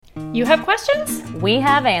You have questions? We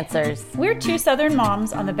have answers. We're two Southern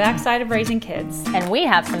moms on the backside of raising kids. And we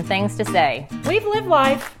have some things to say. We've lived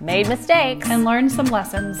life, made mistakes, and learned some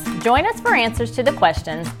lessons. Join us for answers to the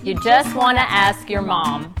questions you just want to ask your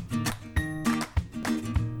mom.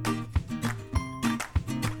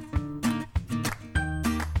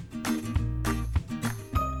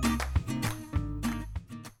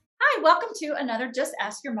 Welcome to another Just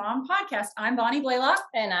Ask Your Mom podcast. I'm Bonnie Blaylock.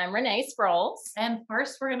 And I'm Renee Sproles. And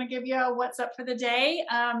first, we're going to give you a what's up for the day.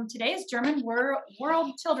 Today is German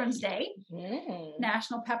World Children's Day,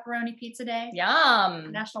 National Pepperoni Pizza Day,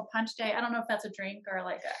 Yum, National Punch Day. I don't know if that's a drink or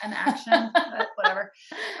like an action, but whatever.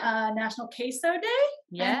 National Queso Day.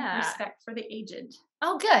 Yeah. And Respect for the Aged.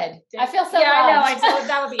 Oh, good. I feel so I know.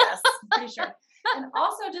 That would be us. I'm pretty sure. And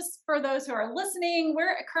also, just for those who are listening,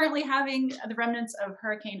 we're currently having the remnants of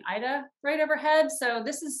Hurricane Ida right overhead. So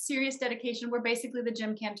this is serious dedication. We're basically the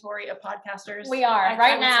Jim Cantori of podcasters. We are.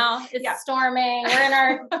 Right now, it's storming. We're in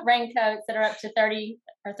our raincoats that are up to 30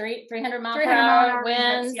 or 300 mile per hour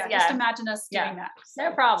winds. Yeah, just imagine us doing that. So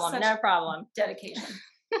no problem. Dedication.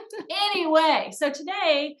 Anyway, so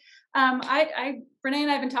today, Renee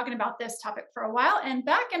and I have been talking about this topic for a while, and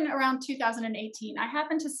back in around 2018, I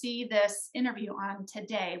happened to see this interview on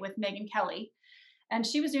Today with Megyn Kelly, and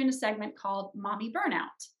she was doing a segment called Mommy Burnout.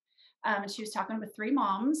 And she was talking with three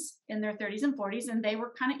moms in their 30s and 40s, and they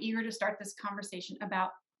were kind of eager to start this conversation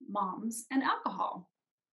about moms and alcohol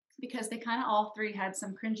because they kind of all three had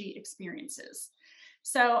some cringy experiences.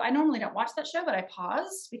 So I normally don't watch that show, but I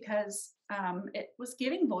paused because it was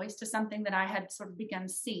giving voice to something that I had sort of begun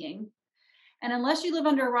seeing. And unless you live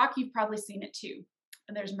under a rock, you've probably seen it too.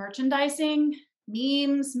 And there's merchandising,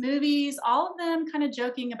 memes, movies, all of them kind of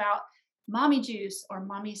joking about mommy juice or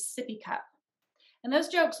mommy sippy cup. And those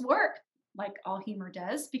jokes work, like all humor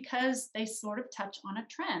does, because they sort of touch on a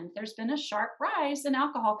trend. There's been a sharp rise in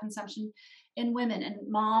alcohol consumption in women and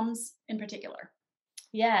moms in particular.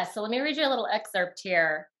 Yeah, so let me read you a little excerpt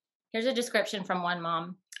here. Here's a description from one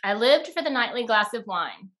mom. I lived for the nightly glass of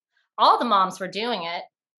wine. All the moms were doing it.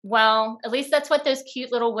 Well, at least that's what those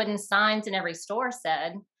cute little wooden signs in every store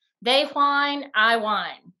said. They whine, I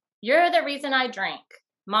whine. You're the reason I drink.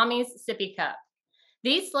 Mommy's sippy cup.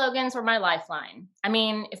 These slogans were my lifeline. I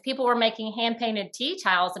mean, if people were making hand-painted tea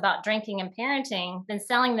towels about drinking and parenting, then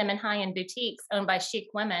selling them in high-end boutiques owned by chic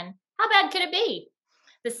women, how bad could it be?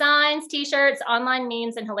 The signs, t-shirts, online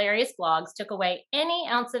memes, and hilarious blogs took away any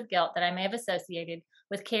ounce of guilt that I may have associated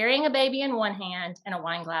with carrying a baby in one hand and a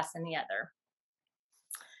wine glass in the other.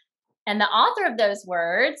 And the author of those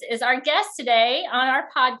words is our guest today on our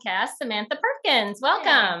podcast, Samantha Perkins.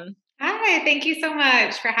 Welcome. Hi, thank you so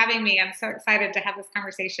much for having me. I'm so excited to have this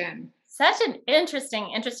conversation. Such an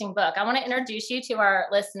interesting book. I want to introduce you to our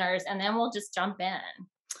listeners, and then we'll just jump in.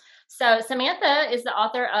 So Samantha is the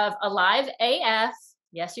author of Alive AF.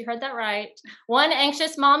 Yes, you heard that right. One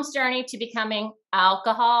Anxious Mom's Journey to Becoming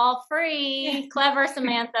Alcohol-Free. Clever,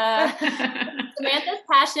 Samantha. Samantha's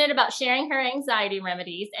passionate about sharing her anxiety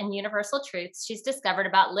remedies and universal truths she's discovered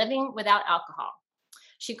about living without alcohol.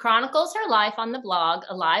 She chronicles her life on the blog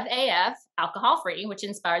Alive AF, Alcohol-Free, which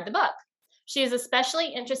inspired the book. She is especially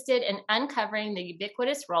interested in uncovering the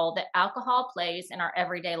ubiquitous role that alcohol plays in our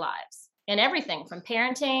everyday lives, in everything from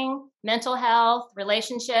parenting, mental health,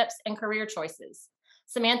 relationships, and career choices.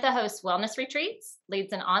 Samantha hosts wellness retreats,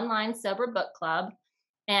 leads an online sober book club,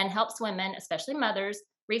 and helps women, especially mothers,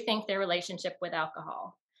 rethink their relationship with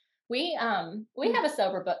alcohol. We have a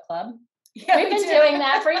sober book club. Yeah, We've been doing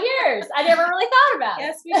that for years. I never really thought about it.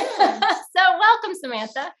 Yes, we do. So welcome,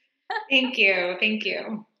 Samantha. Thank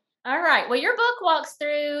you. All right. Well, your book walks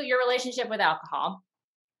through your relationship with alcohol,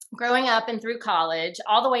 growing up and through college,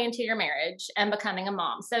 all the way into your marriage and becoming a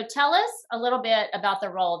mom. So tell us a little bit about the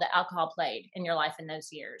role that alcohol played in your life in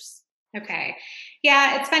those years. Okay.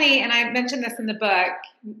 Yeah, it's funny. And I mentioned this in the book.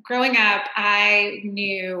 Growing up, I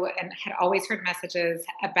knew and had always heard messages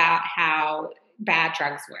about how bad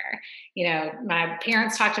drugs were. You know, my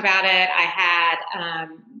parents talked about it. I had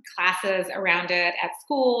classes around it at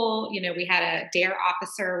school. You know, we had a DARE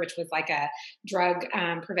officer, which was like a drug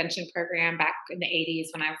prevention program back in the 80s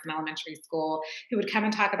when I was in elementary school, who would come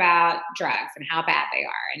and talk about drugs and how bad they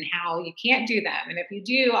are and how you can't do them. And if you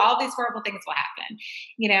do, all these horrible things will happen.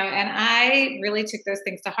 You know, and I really took those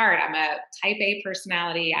things to heart. I'm a type A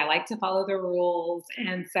personality. I like to follow the rules.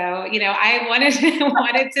 And so, you know, I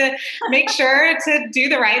wanted to make sure to do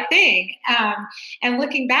the right thing. And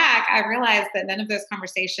looking back, I realized that none of those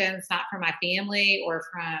conversations, not from my family or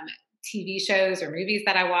from TV shows or movies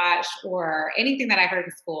that I watched or anything that I heard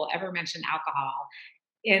in school, ever mentioned alcohol.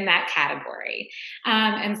 in that category.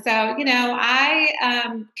 And so,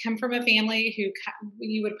 I come from a family who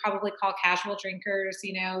you would probably call casual drinkers.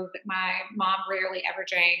 My mom rarely ever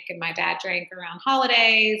drank, and my dad drank around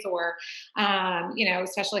holidays or,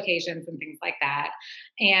 special occasions and things like that.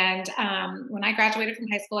 And when I graduated from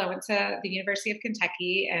high school, I went to the University of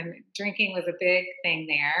Kentucky, and drinking was a big thing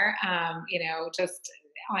there. Just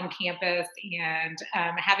on campus, and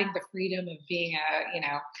having the freedom of being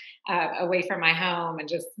away from my home and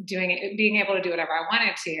just doing it, being able to do whatever I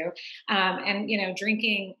wanted to. And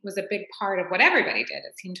drinking was a big part of what everybody did.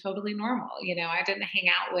 It seemed totally normal. I didn't hang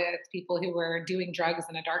out with people who were doing drugs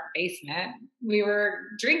in a dark basement. We were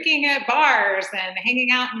drinking at bars and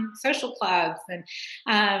hanging out in social clubs, and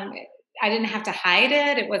I didn't have to hide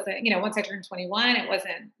it. It wasn't, once I turned 21, it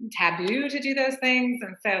wasn't taboo to do those things.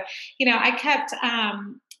 And so, I kept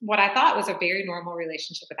what I thought was a very normal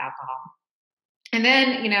relationship with alcohol. And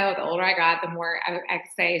then, the older I got, the more I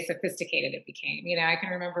could say sophisticated it became. I can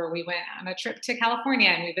remember we went on a trip to California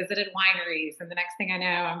and we visited wineries. And the next thing I know,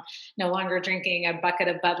 I'm no longer drinking a bucket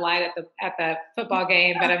of Bud Light at the football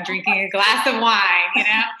game, but I'm drinking a glass of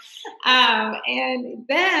wine, And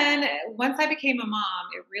then once I became a mom,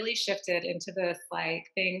 it really shifted into this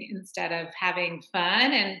thing, instead of having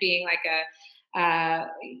fun and being a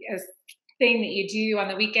thing that you do on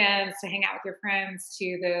the weekends to hang out with your friends,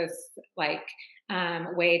 to this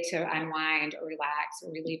way to unwind or relax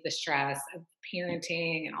or relieve the stress of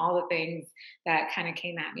parenting and all the things that kind of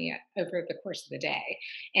came at me over the course of the day.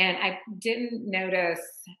 And I didn't notice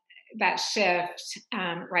that shift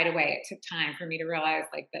right away. It took time for me to realize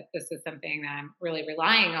that this is something that I'm really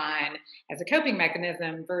relying on as a coping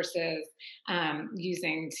mechanism versus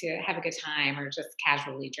using to have a good time or just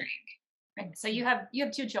casually drink. Right. So you have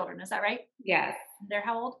 2 children, is that right? Yes. They're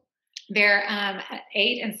how old? They're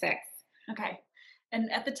 8 and 6. Okay. And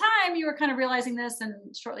at the time you were kind of realizing this,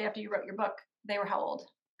 and shortly after you wrote your book, they were how old?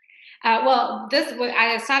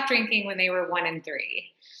 I stopped drinking when they were 1 and 3.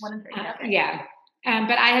 1 and 3. Okay. Yeah.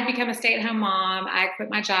 But I had become a stay-at-home mom. I quit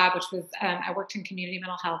my job, which was, I worked in community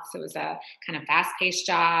mental health. So it was a kind of fast-paced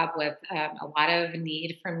job with a lot of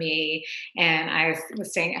need from me. And I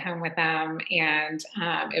was staying at home with them. And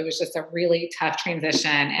it was just a really tough transition.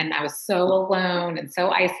 And I was so alone and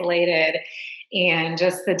so isolated. And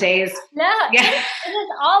just the days. Yeah. It is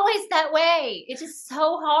always that way. It's just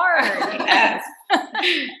so hard. Yes.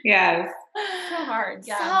 Yes. So hard.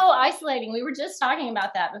 Yeah. So isolating. We were just talking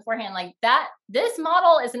about that beforehand. This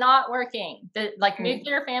model is not working. The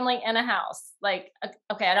nuclear family in a house.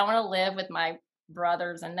 Okay, I don't want to live with my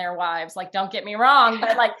brothers and their wives. Don't get me wrong,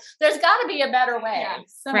 but there's got to be a better way.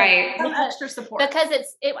 Yeah. Right. Some extra support. Because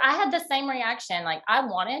I had the same reaction. I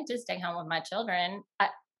wanted to stay home with my children.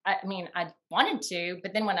 I mean, I wanted to,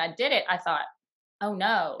 but then when I did it, I thought, oh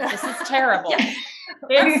no, this is terrible.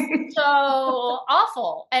 It's so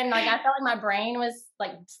awful. And I felt like my brain was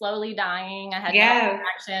slowly dying. I had no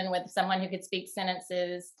interaction with someone who could speak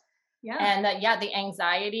sentences. Yeah. And the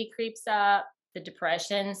anxiety creeps up, the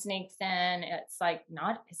depression sneaks in. It's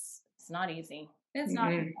it's not easy. It's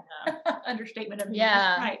not understatement of the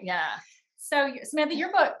Yeah. Right. Yeah. So Samantha,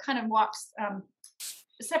 your book kind of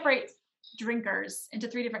separates drinkers into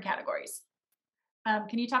 3 different categories.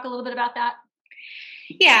 Can you talk a little bit about that?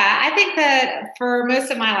 Yeah, I think that for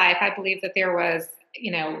most of my life, I believe that there was,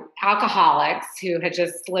 alcoholics who had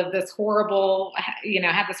just lived this horrible,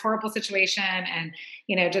 had this horrible situation and,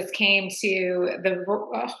 just came to the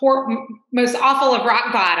most awful of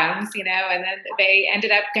rock bottoms, and then they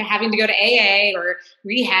ended up having to go to AA or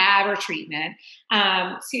rehab or treatment,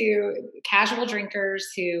 to casual drinkers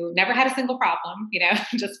who never had a single problem,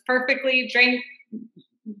 just perfectly drank,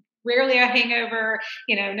 rarely a hangover,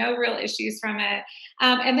 no real issues from it.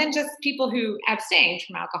 And then just people who abstained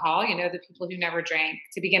from alcohol, the people who never drank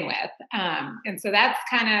to begin with. And so that's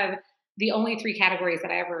kind of the only 3 categories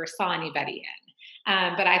that I ever saw anybody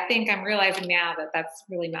in. But I think I'm realizing now that that's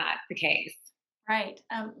really not the case. Right.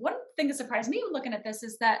 One thing that surprised me looking at this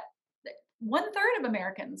is that 1/3 of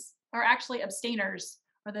Americans are actually abstainers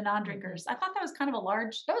or the non-drinkers. I thought that was kind of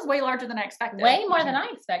that was way larger than I expected. Way more than I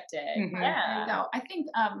expected. Mhm. Yeah. There you go. I think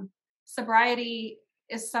sobriety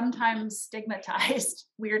is sometimes stigmatized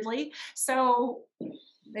weirdly. So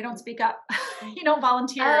they don't speak up. You don't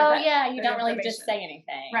volunteer. Oh yeah, you that don't really just information. say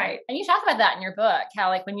anything. Right. And you talk about that in your book,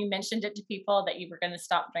 how when you mentioned it to people that you were going to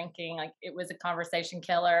stop drinking, it was a conversation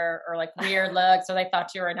killer or weird looks, or they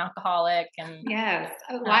thought you were an alcoholic. And Yes,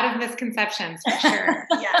 a lot of misconceptions for sure.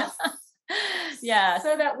 Yes. yeah.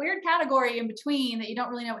 So that weird category in between that you don't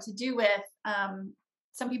really know what to do with,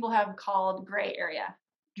 some people have called gray area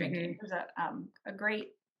drinking. Mhm. There's a great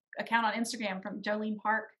account on Instagram from Jolene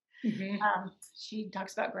Park She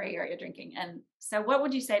talks about gray area drinking. And so what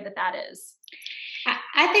would you say that that is?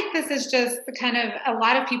 I think this is just the kind of a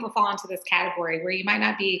lot of people fall into this category where you might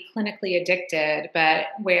not be clinically addicted, but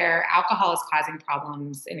where alcohol is causing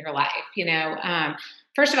problems in your life.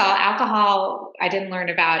 First of all, alcohol I didn't learn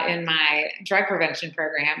about in my drug prevention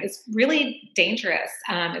program. It's really dangerous.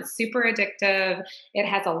 It's super addictive. It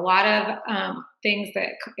has a lot of things that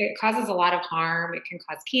it causes a lot of harm. It can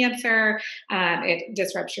cause cancer. It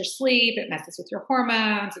disrupts your sleep. It messes with your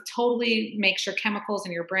hormones. It totally makes your chemicals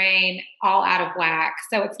in your brain all out of whack.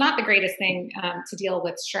 So it's not the greatest thing to deal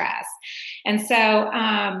with stress. And so,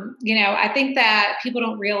 I think that people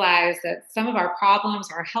don't realize that some of our problems,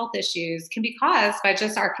 our health issues can be caused by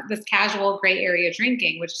just this casual gray area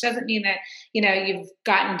drinking, which doesn't mean that, you've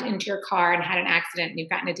gotten into your car and had an accident and you've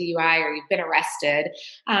gotten a DUI or you've been arrested.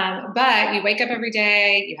 But you wake up every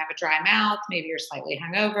day, you have a dry mouth, maybe you're slightly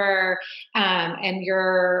hungover, and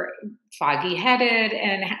you're foggy headed,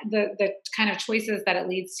 and the kind of choices that it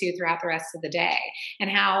leads to throughout the rest of the day, and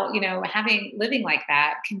how living like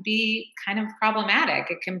that can be kind of problematic.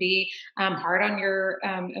 It can be hard on your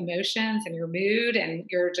emotions and your mood and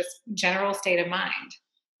your just general state of mind.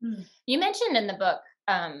 You mentioned in the book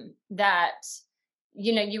that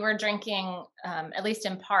you were drinking at least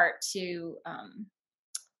in part to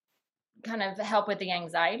kind of help with the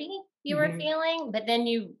anxiety you were feeling, but then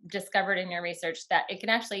you discovered in your research that it can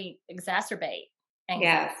actually exacerbate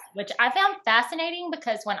anxiety, which I found fascinating,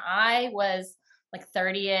 because when I was like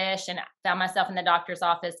 30-ish and found myself in the doctor's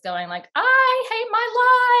office going like, I hate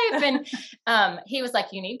my life. And he was like,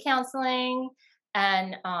 you need counseling,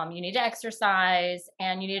 and you need to exercise,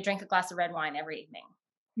 and you need to drink a glass of red wine every evening.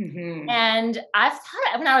 And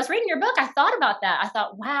when I was reading your book, I thought about that. I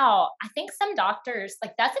thought, wow, I think some doctors,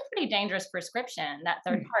 like, that's a pretty dangerous prescription, that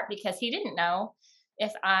third part, because he didn't know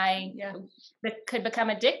if I could become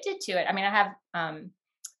addicted to it. I mean, I have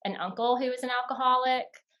an uncle who is an alcoholic,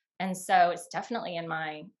 and so it's definitely in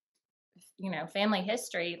my, family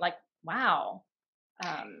history. Like, wow.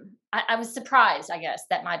 I was surprised, I guess,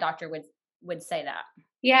 that my doctor would say that.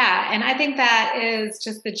 Yeah. And I think that is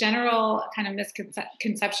just the general kind of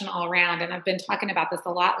misconception all around. And I've been talking about this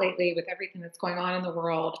a lot lately with everything that's going on in the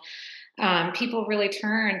world. People really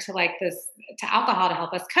turn to alcohol to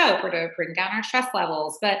help us cope or to bring down our stress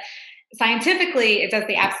levels. But scientifically, it does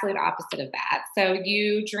the absolute opposite of that. So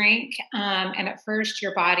you drink, and at first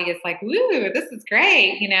your body is like, "Woo, this is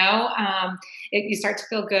great," you start to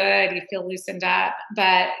feel good, you feel loosened up.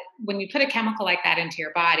 But when you put a chemical like that into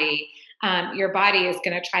your body is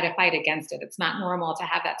going to try to fight against it. It's not normal to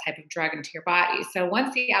have that type of drug into your body. So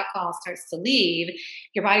once the alcohol starts to leave,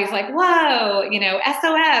 your body's like, whoa,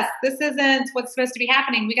 SOS, this isn't what's supposed to be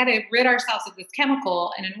happening. We got to rid ourselves of this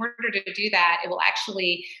chemical. And in order to do that, it will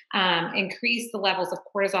actually increase the levels of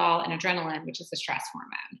cortisol and adrenaline, which is the stress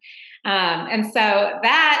hormone. And so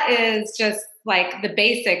that is just like the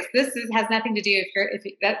basics. Has nothing to do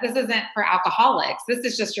this isn't for alcoholics. This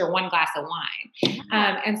is just your one glass of wine.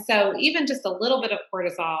 And so even just a little bit of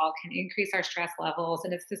cortisol can increase our stress levels.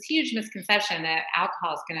 And it's this huge misconception that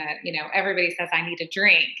alcohol is going to, everybody says I need a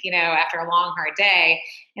drink, after a long, hard day.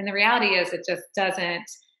 And the reality is it just doesn't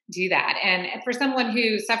do that. And for someone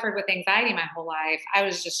who suffered with anxiety my whole life, I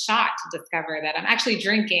was just shocked to discover that I'm actually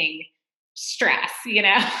drinking stress,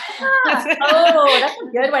 Oh, that's a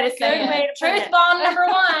good way to say it. Truth bomb number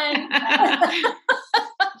one.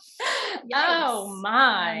 Oh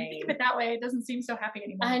my. Think of it that way. It doesn't seem so happy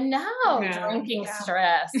anymore. I know. Drinking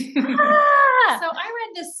stress. So I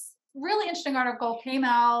read this really interesting article, came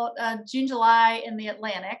out June, July in The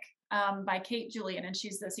Atlantic by Kate Julian, and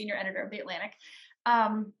she's the senior editor of The Atlantic.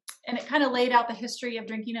 And it kind of laid out the history of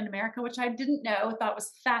drinking in America, which I didn't know, thought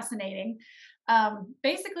was fascinating.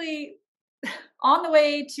 Basically, on the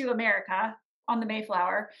way to America on the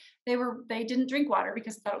Mayflower, they didn't drink water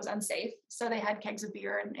because they thought it was unsafe. So they had kegs of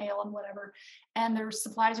beer and ale and whatever, and their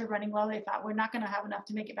supplies are running low. They thought, we're not going to have enough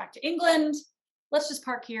to make it back to England. Let's just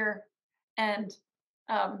park here and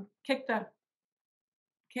kick the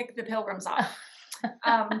pilgrims off.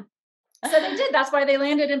 So they did. That's why they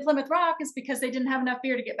landed in Plymouth Rock, is because they didn't have enough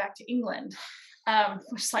beer to get back to England.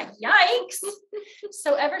 Which is like, yikes.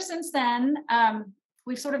 So ever since then,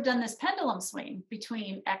 we've sort of done this pendulum swing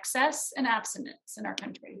between excess and abstinence in our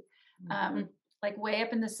country. Like way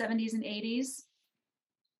up in the 70s and 80s,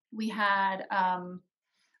 we had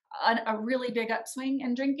a really big upswing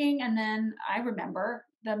in drinking. And then I remember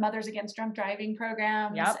the Mothers Against Drunk Driving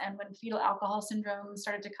programs, and when fetal alcohol syndrome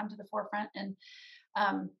started to come to the forefront. And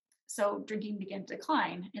so drinking began to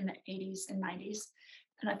decline in the 80s and 90s.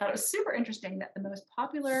 And I thought it was super interesting that the most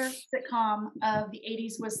popular sitcom of the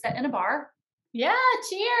 80s was set in a bar. Yeah,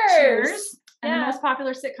 cheers. And the Yeah. most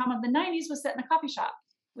popular sitcom of the 90s was set in a coffee shop,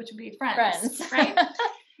 which would be Friends. Friends. Right?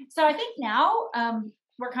 So I think now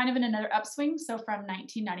we're kind of in another upswing. So from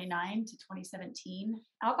 1999 to 2017,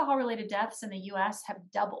 alcohol-related deaths in the U.S. have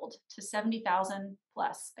doubled to 70,000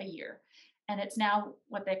 plus a year. And it's now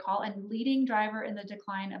what they call a leading driver in the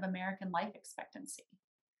decline of American life expectancy,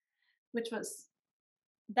 which was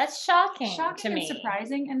That's shocking to shocking and me.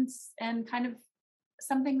 surprising and kind of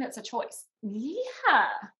something that's a choice. Yeah.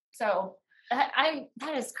 So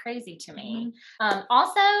That is crazy to me.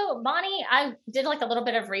 Also, Bonnie, I did like a little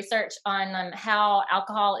bit of research on how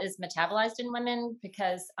alcohol is metabolized in women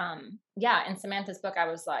because, in Samantha's book, I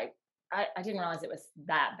was like, I didn't realize it was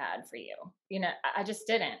that bad for you. I just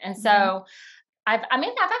didn't. And so I've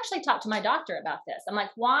actually talked to my doctor about this. I'm like,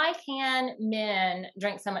 why can men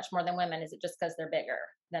drink so much more than women? Is it just because they're bigger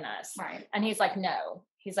than us? right. And he's like, no.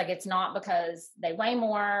 He's like, it's not because they weigh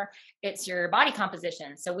more. It's your body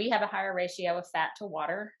composition. So we have a higher ratio of fat to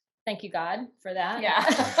water. Thank you, God, for that. Yeah.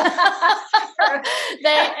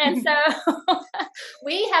 And so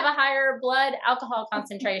we have a higher blood alcohol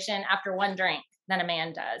concentration after one drink than a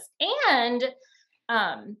man does. And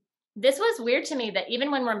this was weird to me that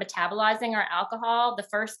even when we're metabolizing our alcohol, the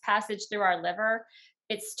first passage through our liver,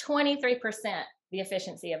 it's 23% the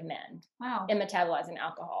efficiency of men Wow. in metabolizing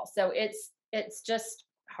alcohol. So it's just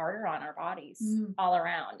harder on our bodies all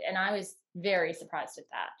around. And I was very surprised at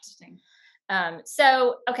that. Interesting.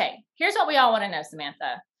 So, okay, here's what we all want to know,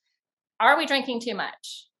 Samantha. Are we drinking too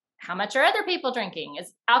much? How much are other people drinking?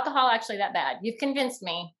 Is alcohol actually that bad? You've convinced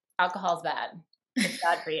me alcohol's bad. It's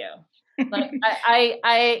bad for you. Like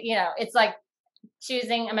it's like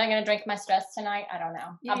choosing, am I going to drink my stress tonight? I don't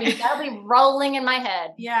know. That'll be rolling in my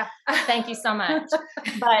head. Yeah. Thank you so much.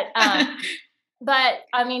 But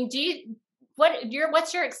I mean,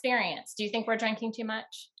 what's your experience? Do you think we're drinking too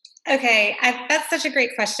much? Okay, that's such a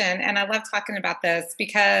great question, and I love talking about this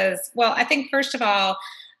because, well, I think first of all,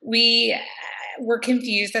 we're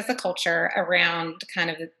confused as a culture around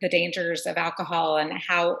kind of the dangers of alcohol and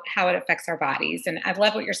how it affects our bodies. And I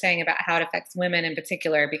love what you're saying about how it affects women in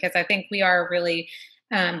particular, because I think we are really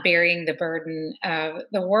bearing the burden of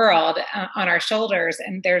the world on our shoulders.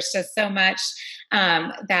 And there's just so much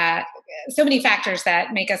so many factors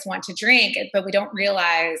that make us want to drink, but we don't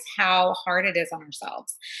realize how hard it is on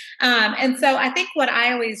ourselves. And so I think what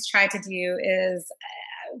I always try to do is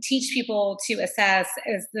teach people to assess,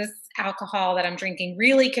 is this alcohol that I'm drinking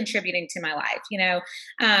really contributing to my life?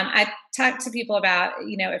 I talk to people about,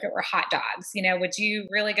 if it were hot dogs, would you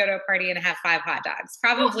really go to a party and have 5 hot dogs?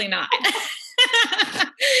 Probably not.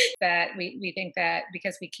 That we think that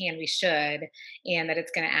because we can, we should, and that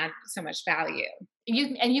it's going to add so much value.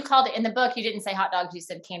 You called it in the book. You didn't say hot dogs. You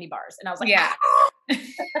said candy bars, and I was like, yeah.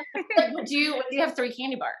 Like, would you have 3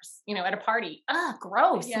 candy bars, at a party?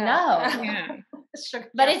 Gross. Yeah. No. Yeah.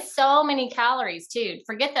 But it's so many calories too.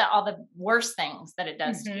 Forget that all the worst things that it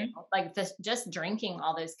does to you. Like just drinking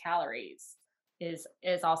all those calories is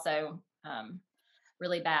also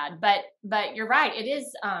really bad. But you're right. It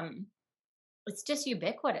is. It's just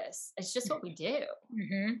ubiquitous. It's just what we do.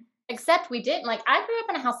 Except we didn't. Like, I grew up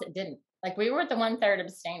in a house that didn't. Like, we were the 1/3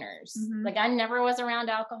 abstainers. Like, I never was around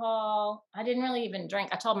alcohol. I didn't really even drink.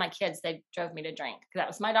 I told my kids they drove me to drink because that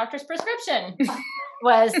was my doctor's prescription.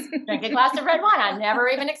 Was drink a glass of red wine. I never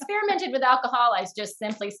even experimented with alcohol. I just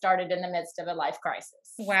simply started in the midst of a life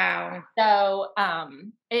crisis. Wow. So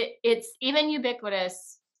it's even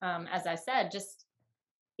ubiquitous, as I said, just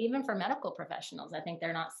even for medical professionals. I think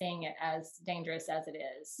they're not seeing it as dangerous as it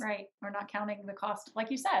is. Right. We're not counting the cost, like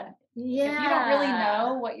you said. Yeah. If you don't really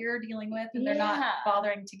know what you're dealing with and they're not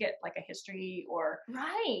bothering to get like a history or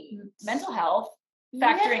mental health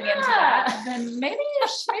factoring into that, then maybe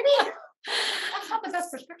that's not the best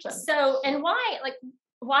prescription. So, and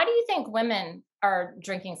why do you think women are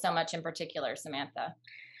drinking so much in particular, Samantha?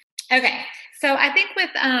 Okay. So I think with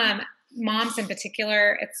moms in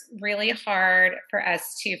particular, it's really hard for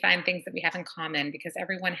us to find things that we have in common because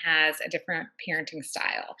everyone has a different parenting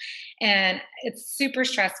style. And it's super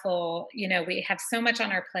stressful. We have so much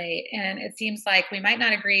on our plate, and it seems like we might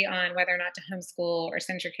not agree on whether or not to homeschool or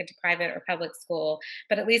send your kid to private or public school,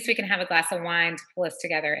 but at least we can have a glass of wine to pull us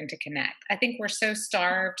together and to connect. I think we're so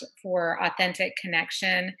starved for authentic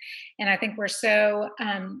connection. And I think we're so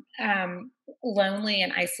lonely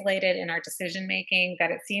and isolated in our decision making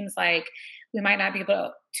that it seems like we might not be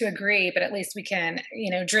able to agree, but at least we can,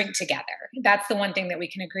 drink together. That's the one thing that we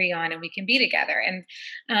can agree on, and we can be together. And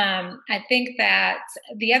I think that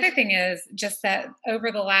the other thing is just that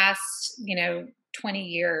over the last, 20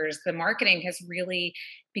 years, the marketing has really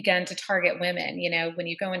begun to target women. When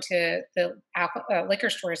you go into the liquor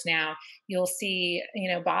stores now, you'll see,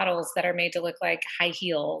 bottles that are made to look like high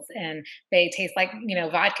heels, and they taste like,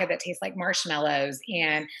 vodka that tastes like marshmallows,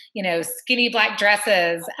 and, skinny black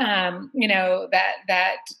dresses,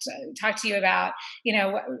 that talk to you about,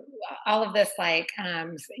 all of this, like,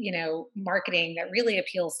 marketing that really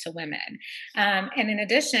appeals to women. And in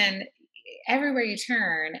addition, everywhere you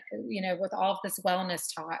turn, with all of this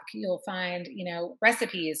wellness talk, you'll find,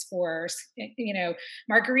 recipes for,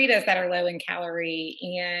 margaritas that are low in calorie,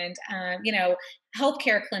 and,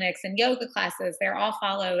 healthcare clinics and yoga classes, they're all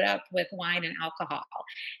followed up with wine and alcohol.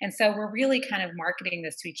 And so we're really kind of marketing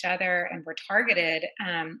this to each other, and we're targeted,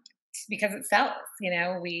 because it sells.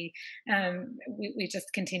 We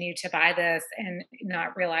just continue to buy this and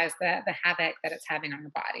not realize the havoc that it's having on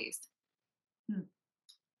our bodies. Hmm.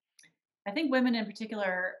 I think women in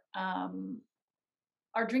particular are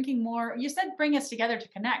drinking more. You said bring us together to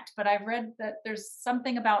connect, but I've read that there's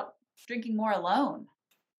something about drinking more alone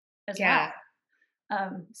as Yeah.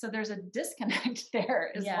 well. So there's a disconnect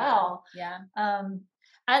there as Yeah. well. Yeah. Um,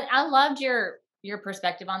 I loved your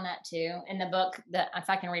perspective on that too. In the book, that if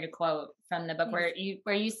I can read a quote from the book Yes.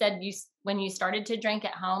 where you said when you started to drink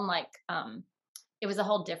at home, like it was a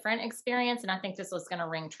whole different experience. And I think this was going to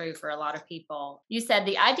ring true for a lot of people. You said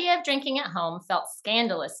the idea of drinking at home felt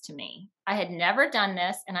scandalous to me. I had never done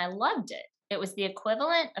this and I loved it. It was the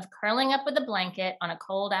equivalent of curling up with a blanket on a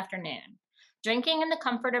cold afternoon. Drinking in the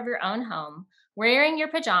comfort of your own home, wearing your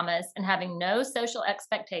pajamas, and having no social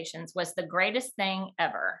expectations was the greatest thing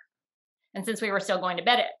ever. And since we were still going to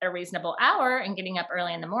bed at a reasonable hour and getting up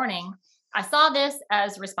early in the morning, I saw this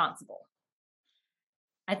as responsible.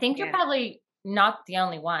 I think you're Yeah. probably not the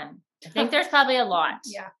only one. I think there's probably a lot.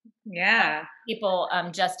 yeah. Yeah. People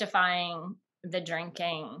justifying the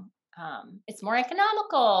drinking. It's more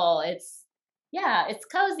economical. It's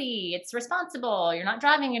cozy. It's responsible. You're not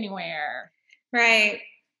driving anywhere. Right.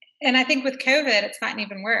 And I think with COVID, it's gotten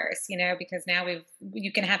even worse, because now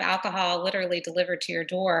you can have alcohol literally delivered to your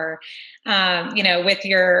door, with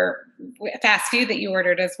your fast food that you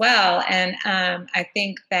ordered as well. And I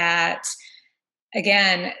think that,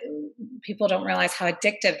 again, people don't realize how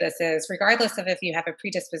addictive this is, regardless of if you have a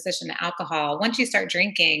predisposition to alcohol. Once you start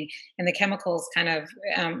drinking and the chemicals kind of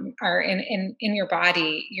are in your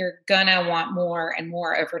body, you're gonna want more and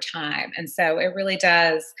more over time. And so it really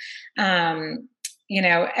does.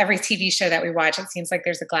 Every TV show that we watch, it seems like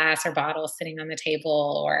there's a glass or bottle sitting on the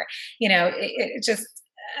table, or, it just,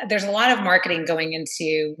 there's a lot of marketing going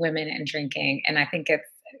into women and drinking. And I think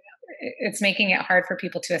it's making it hard for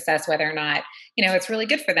people to assess whether or not, it's really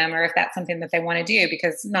good for them, or if that's something that they want to do,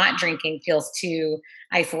 because not drinking feels too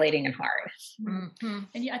isolating and hard. Mm-hmm.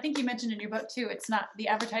 And I think you mentioned in your book too, it's not, the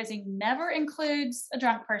advertising never includes a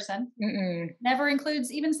drunk person, never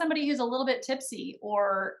includes even somebody who's a little bit tipsy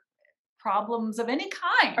or problems of any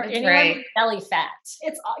kind. Or It's anyone Right. with belly fat.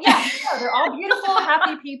 It's they're all beautiful,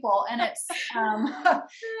 happy people, and it's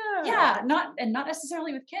not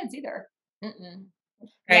necessarily with kids either. Mm-mm.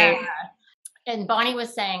 Right. Yeah. And Bonnie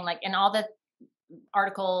was saying, like, in all the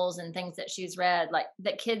articles and things that she's read, like,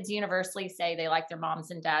 that kids universally say they like their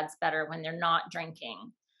moms and dads better when they're not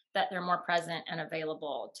drinking, that they're more present and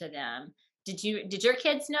available to them. Did your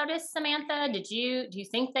kids notice, Samantha? Do you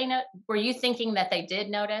think were you thinking that they did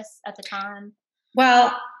notice at the time?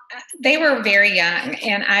 Well, they were very young,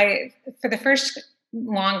 and I, for the first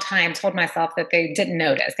long time, told myself that they didn't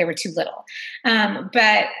notice. They were too little.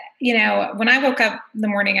 But, when I woke up the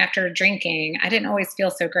morning after drinking, I didn't always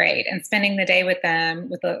feel so great. And spending the day with them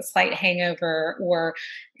with a slight hangover, or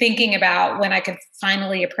thinking about when I could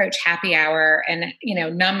finally approach happy hour and,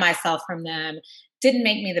 numb myself from them, didn't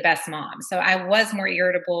make me the best mom. So I was more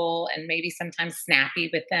irritable and maybe sometimes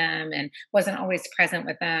snappy with them, and wasn't always present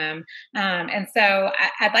with them. And so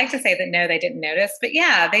I'd like to say that no, they didn't notice, but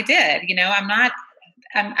yeah, they did.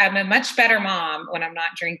 I'm a much better mom when I'm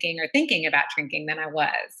not drinking or thinking about drinking than I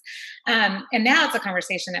was. And now it's a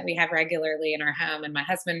conversation that we have regularly in our home. And my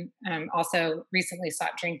husband also recently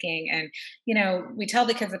stopped drinking. And, we tell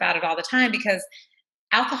the kids about it all the time, because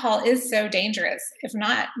alcohol is so dangerous, if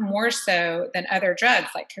not more so than other drugs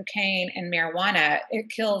like cocaine and marijuana. It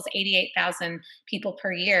kills 88,000 people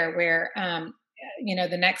per year, where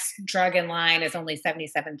the next drug in line is only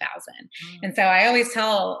 77,000. Mm. And so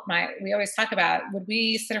we always talk about, would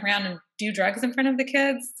we sit around and do drugs in front of the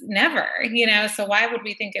kids? Never, so why would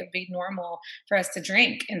we think it'd be normal for us to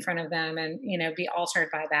drink in front of them and, be altered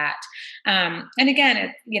by that? And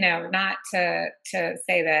again, not to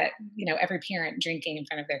say that, every parent drinking in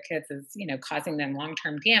front of their kids is, causing them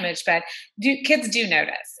long-term damage, but kids do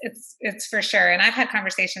notice. It's for sure. And I've had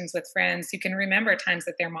conversations with friends who can remember times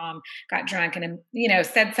that their mom got drunk and,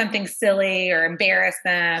 said something silly or embarrassed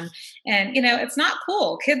them. And, it's not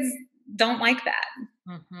cool. Kids don't like that.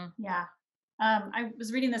 Mm-hmm. Yeah. I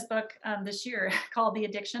was reading this book this year called The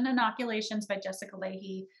Addiction Inoculations by Jessica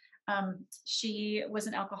Lahey. She was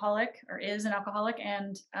an alcoholic, or is an alcoholic,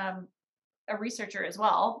 and a researcher as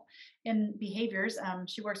well in behaviors.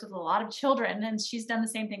 She works with a lot of children, and she's done the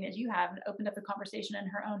same thing that you have and opened up the conversation in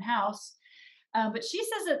her own house. But she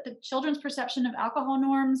says that the children's perception of alcohol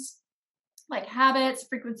norms, like habits,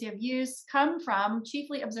 frequency of use, come from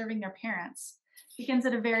chiefly observing their parents. Begins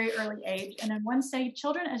at a very early age. And in one study,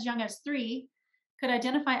 children as young as 3 could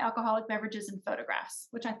identify alcoholic beverages in photographs,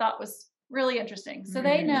 which I thought was really interesting. So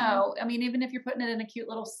they know, even if you're putting it in a cute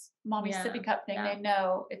little mommy sippy cup thing, they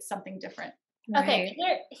know it's something different. Okay,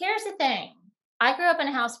 here's the thing. I grew up in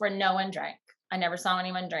a house where no one drank. I never saw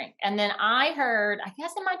anyone drink. And then I heard, I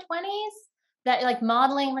guess in my 20s, that like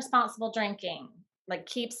modeling responsible drinking like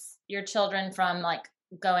keeps your children from like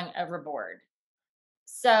going overboard.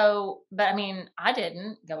 So, but I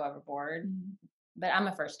didn't go overboard, but I'm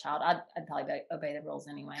a first child. I'd probably obey the rules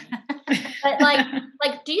anyway. But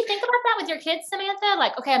like, do you think about that with your kids, Samantha?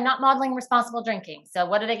 Like, okay, I'm not modeling responsible drinking. So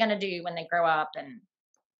what are they going to do when they grow up? And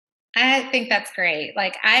I think that's great.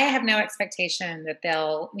 Like, I have no expectation that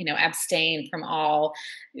they'll, abstain from all,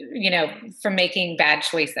 from making bad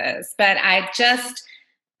choices. But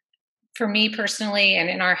for me personally, and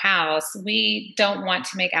in our house, we don't want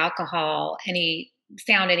to make alcohol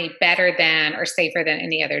sound any better than or safer than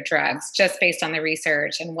any other drugs, just based on the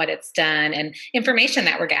research and what it's done and information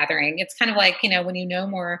that we're gathering. It's kind of like, when you know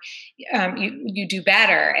more, you do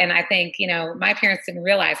better. And I think, my parents didn't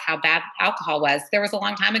realize how bad alcohol was. There was a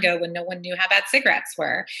long time ago when no one knew how bad cigarettes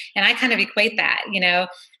were. And I kind of equate that,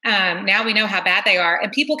 now we know how bad they are, and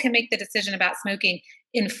people can make the decision about smoking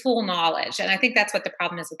in full knowledge. And I think that's what the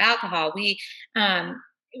problem is with alcohol.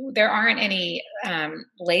 There aren't any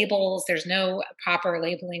labels. There's no proper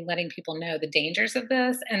labeling, letting people know the dangers of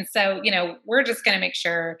this. And so, we're just going to make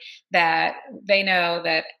sure that they know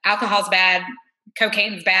that alcohol's bad,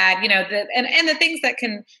 cocaine's bad, and the things that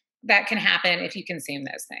can happen if you consume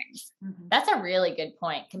those things. Mm-hmm. That's a really good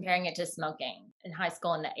point. Comparing it to smoking in high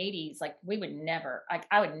school in the 80s, like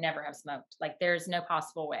I would never have smoked. Like there's no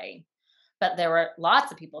possible way. But there were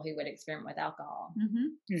lots of people who would experiment with alcohol.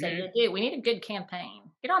 Mm-hmm. So we need a good campaign.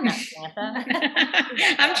 Get on that, Samantha.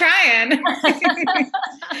 I'm trying.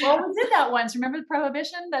 Well, we did that once. Remember the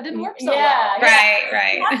prohibition? That didn't work so well. Yeah.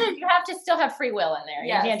 Right. You have to still have free will in there.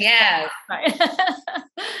 Yes. Right.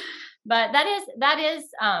 But that is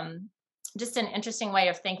just an interesting way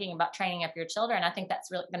of thinking about training up your children. I think that's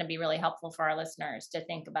really going to be really helpful for our listeners to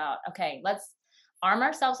think about, okay, let's arm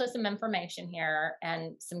ourselves with some information here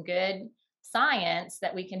and some good science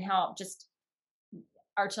that we can help just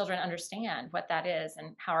our children understand what that is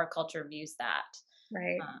and how our culture views that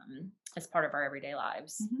as part of our everyday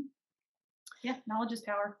lives. Mm-hmm. Yeah, knowledge is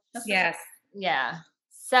power. Yes. Yeah.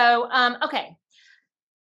 So, okay.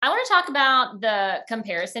 I want to talk about the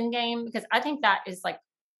comparison game, because I think that is like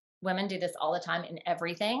women do this all the time in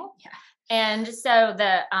everything. Yeah. And so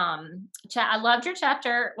I loved your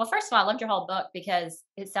chapter. Well, first of all, I loved your whole book because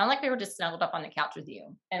it sounded like we were just snuggled up on the couch with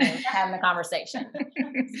you and having the conversation.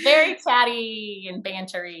 It's very chatty and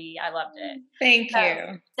bantery. I loved it. Thank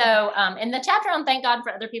you. So in the chapter on Thank God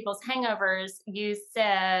for Other People's Hangovers, you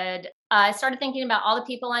said, I started thinking about all the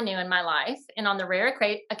people I knew in my life. And on the rare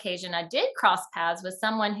occasion I did cross paths with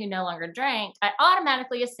someone who no longer drank, I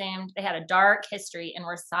automatically assumed they had a dark history and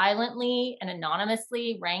were silently and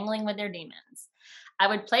anonymously wrangling with their demons. I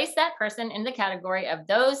would place that person in the category of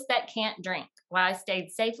those that can't drink, while I stayed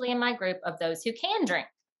safely in my group of those who can drink.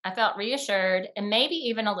 I felt reassured and maybe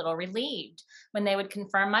even a little relieved when they would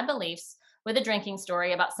confirm my beliefs with a drinking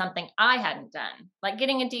story about something I hadn't done, like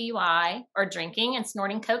getting a DUI or drinking and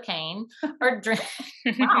snorting cocaine or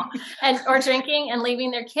or drinking and leaving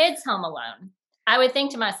their kids home alone. I would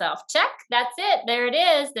think to myself, check, that's it. There it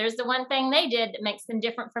is. There's the one thing they did that makes them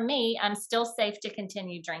different from me. I'm still safe to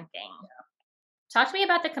continue drinking. Talk to me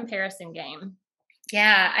about the comparison game.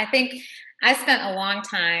 Yeah, I think I spent a long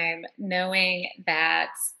time knowing that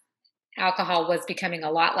alcohol was becoming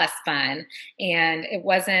a lot less fun, and it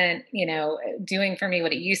wasn't, doing for me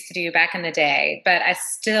what it used to do back in the day. But I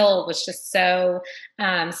still was just so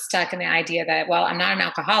stuck in the idea that, well, I'm not an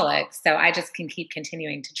alcoholic, so I just can keep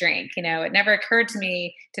continuing to drink. It never occurred to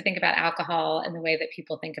me to think about alcohol in the way that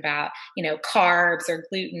people think about, carbs or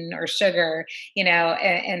gluten or sugar,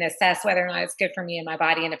 and assess whether or not it's good for me and my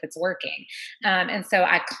body and if it's working. And so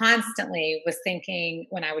I constantly was thinking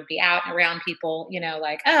when I would be out and around people,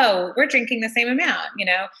 like, oh, we're drinking the same amount,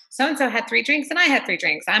 so and so had 3 drinks and I had 3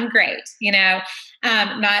 drinks. I'm great,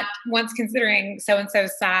 not once considering so and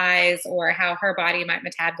so's size or how her body might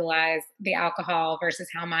metabolize the alcohol versus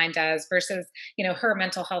how mine does, versus, her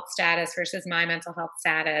mental health status versus my mental health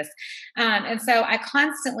status. And so I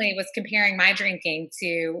constantly was comparing my drinking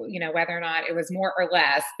to, whether or not it was more or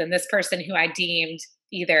less than this person who I deemed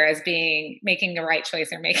either as being making the right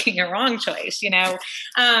choice or making a wrong choice,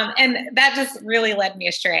 and that just really led me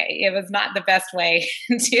astray. It was not the best way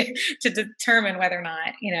to determine whether or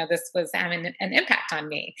not, this was having an impact on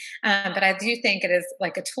me. But I do think it is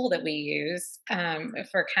like a tool that we use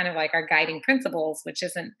for kind of like our guiding principles, which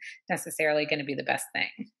isn't necessarily going to be the best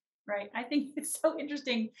thing. Right. I think it's so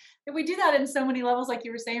interesting that we do that in so many levels, like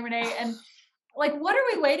you were saying, Renee. And like, what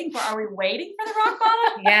are we waiting for? Are we waiting for the rock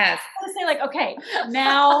bottom? Yes. I want to say, like, okay,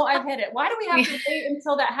 now I've hit it. Why do we have to wait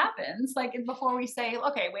until that happens? Like, before we say,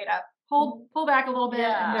 okay, wait up, pull back a little bit,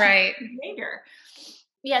 and right behavior.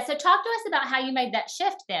 Yeah. So talk to us about how you made that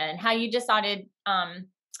shift then, how you decided,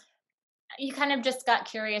 you kind of just got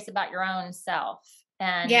curious about your own self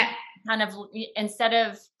and kind of, instead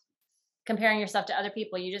of comparing yourself to other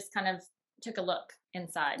people, you just kind of took a look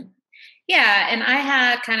inside. Yeah, and I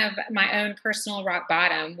had kind of my own personal rock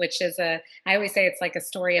bottom, which is I always say it's like a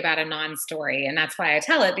story about a non-story. And that's why I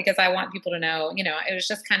tell it, because I want people to know, it was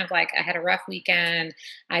just kind of like I had a rough weekend.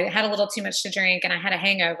 I had a little too much to drink and I had a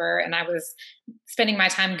hangover, and I was spending my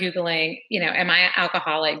time Googling, am I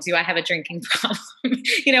alcoholic? Do I have a drinking problem?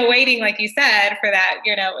 Waiting, like you said, for that,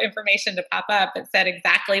 information to pop up that said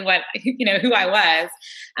exactly what, who I was.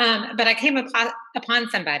 But I came upon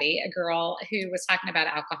somebody, a girl who was talking about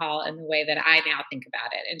alcohol in the way that I now think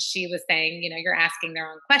about it. And she was saying, you're asking the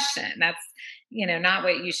wrong question. That's, not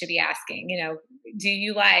what you should be asking. Do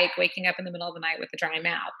you like waking up in the middle of the night with a dry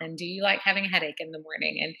mouth? And do you like having a headache in the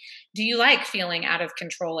morning? And do you like feeling out of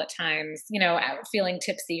control at times, feeling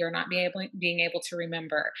tipsy or not being able to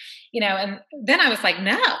remember, and then I was like,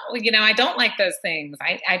 no, I don't like those things.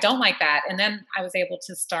 I don't like that. And then I was able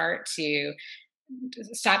to start to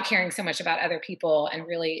stop caring so much about other people and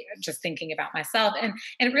really just thinking about myself,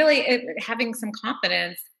 and really having some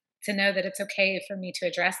confidence to know that it's okay for me to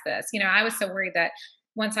address this. I was so worried that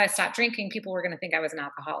once I stopped drinking, people were going to think I was an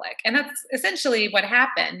alcoholic. And that's essentially what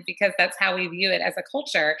happened, because that's how we view it as a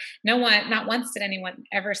culture. Not once did anyone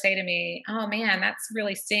ever say to me, oh man, that's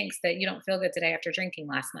really stinks that you don't feel good today after drinking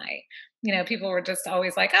last night. People were just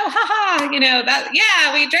always like, oh, haha,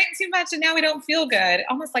 we drank too much and now we don't feel good.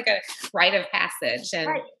 Almost like a rite of passage. And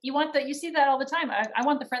right. You see that all the time. I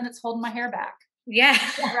want the friend that's holding my hair back. Yeah.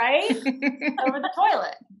 Right? Over the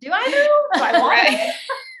toilet. Do I want it?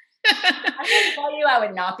 I'm going to tell you, I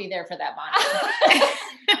would not be there for that, Bonnie.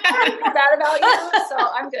 I feel bad about you, so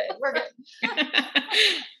I'm good. We're good.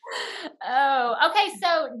 Oh, okay.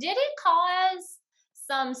 So did it cause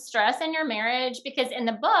some stress in your marriage? Because in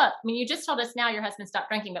the book, you just told us now your husband stopped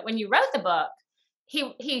drinking, but when you wrote the book,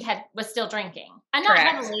 he was still drinking. And not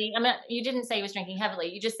Correct. heavily. You didn't say he was drinking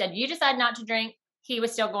heavily. You just said you decided not to drink. He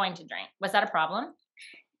was still going to drink. Was that a problem?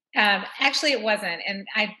 Actually, it wasn't. And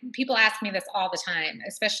people ask me this all the time,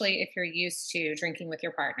 especially if you're used to drinking with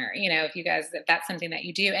your partner, if that's something that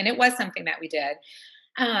you do. And it was something that we did.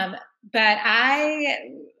 But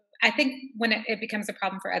I think when it becomes a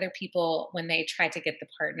problem for other people, when they try to get the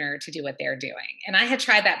partner to do what they're doing. And I had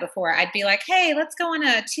tried that before. I'd be like, hey, let's go on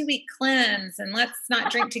a 2-week cleanse and let's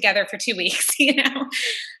not drink together for 2 weeks,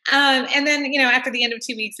 and then, after the end of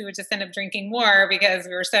 2 weeks, we would just end up drinking more because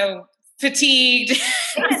we were so fatigued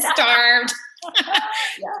and starved.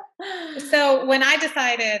 So when I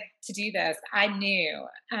decided to do this, I knew,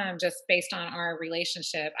 just based on our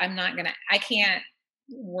relationship, I can't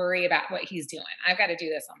worry about what he's doing. I've got to do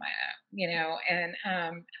this on my own,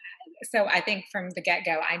 and so I think from the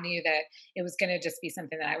get-go, I knew that it was going to just be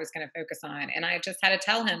something that I was going to focus on. And I just had to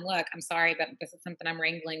tell him, look, I'm sorry, but this is something I'm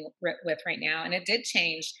wrangling with right now. And it did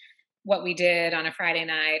change what we did on a Friday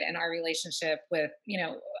night and our relationship with,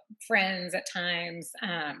 friends at times.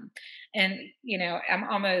 And,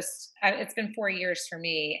 it's been 4 years for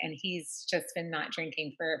me, and he's just been not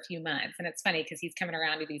drinking for a few months. And it's funny because he's coming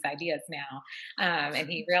around to these ideas now. And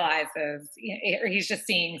he realizes, or he's just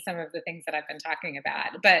seeing some of the things that I've been talking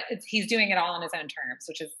about, but he's doing it all on his own terms,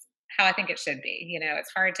 which is how I think it should be.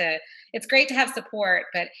 It's great to have support,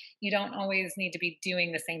 but you don't always need to be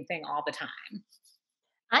doing the same thing all the time.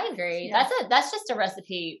 I agree. Yeah. That's just a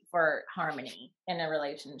recipe for harmony in a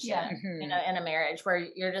relationship, Yeah. in a marriage where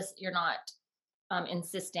you're not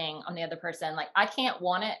insisting on the other person. Like, I can't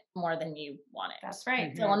want it more than you want it. That's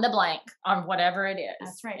right. Fill in the blank on whatever it is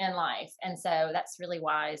That's right. in life. And so that's really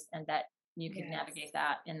wise, and that you can Yes. navigate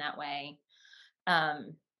that in that way.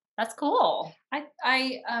 That's cool. I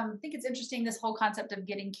think it's interesting, this whole concept of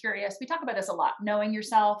getting curious. We talk about this a lot, knowing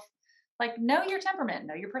yourself, like know your temperament,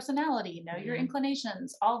 know your personality, know your Mhm.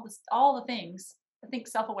 inclinations, all the things. I think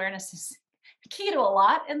self-awareness is key to a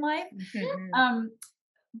lot in life. Mhm.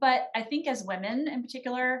 But I think as women in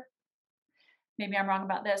particular, maybe I'm wrong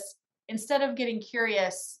about this, instead of getting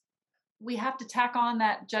curious, we have to tack on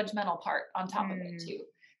that judgmental part on top of it Mm. too.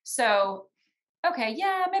 So, okay,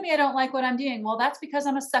 yeah, maybe I don't like what I'm doing. Well, that's because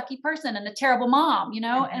I'm a sucky person and a terrible mom,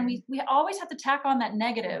 and we always have to tack on that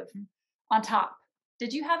negative Mhm. on top.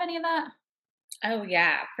 Did you have any of that? Oh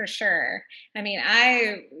yeah, for sure. I mean,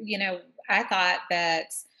 I thought that,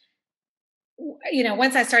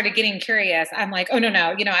 once I started getting curious, I'm like, oh, no,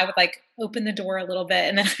 no. I would like open the door a little bit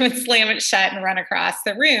and then I would slam it shut and run across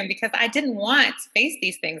the room because I didn't want to face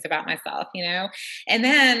these things about myself. And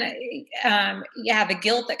then, yeah, the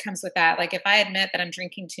guilt that comes with that. Like if I admit that I'm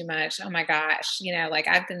drinking too much, oh my gosh, like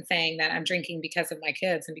I've been saying that I'm drinking because of my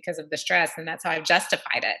kids and because of the stress, and that's how I've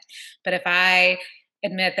justified it. But if I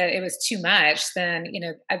admit that it was too much, then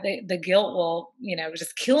the guilt will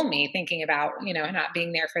just kill me thinking about not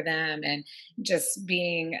being there for them, and just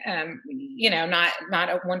being not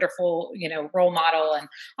a wonderful role model, and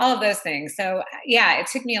all of those things. So yeah, it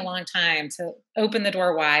took me a long time to open the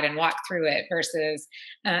door wide and walk through it versus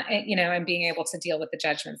and being able to deal with the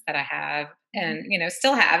judgments that I have, and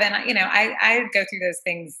still have. And I go through those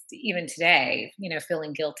things even today,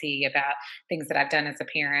 feeling guilty about things that I've done as a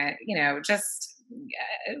parent, just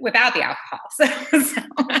without the alcohol. So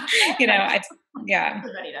yeah.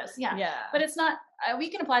 Everybody does, yeah. Yeah. But it's not. We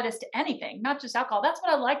can apply this to anything, not just alcohol. That's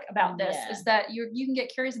what I like about this Yeah. is that you can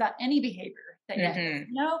get curious about any behavior that you have. Mhm.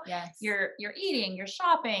 Yes. You're eating, you're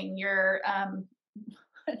shopping, you're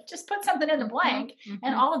just put something in the blank,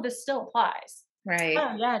 and Mhm. all of this still applies. Right.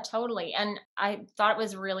 Oh, yeah, totally. And I thought it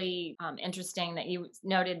was really interesting that you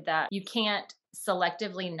noted that you can't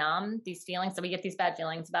selectively numb these feelings. So we get these bad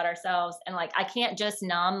feelings about ourselves. And like, I can't just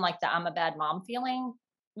numb like the I'm a bad mom feeling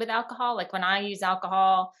with alcohol. Like when I use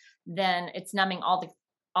alcohol, then it's numbing all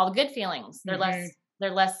the good feelings. Mhm.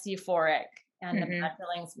 They're less euphoric. And the Mhm. bad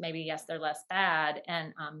feelings, maybe, yes, they're less bad.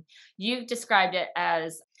 And you described it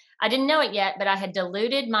as, I didn't know it yet, but I had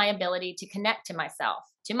diluted my ability to connect to myself,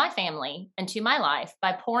 to my family, and to my life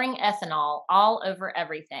by pouring ethanol all over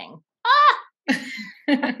everything.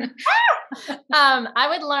 I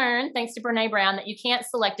would learn, thanks to Brene Brown, that you can't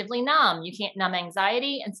selectively numb. You can't numb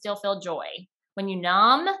anxiety and still feel joy. When you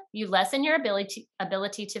numb, you lessen your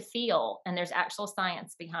ability to feel, and there's actual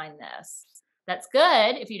science behind this. That's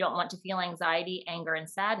good if you don't want to feel anxiety, anger, and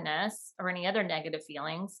sadness, or any other negative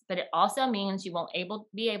feelings, but it also means you won't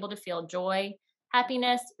be able to feel joy,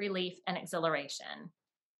 happiness, relief, and exhilaration.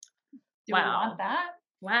 Do we Wow. want that?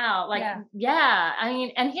 Wow. Like, Yeah. yeah. I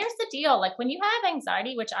mean, and here's the deal. Like when you have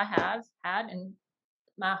anxiety, which I have had in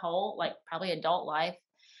my whole, like probably adult life,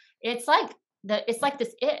 it's like it's like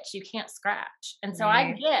this itch you can't scratch. And so I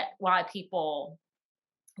Right. get why people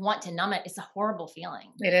want to numb it. It's a horrible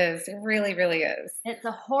feeling. It is. It really, really is. It's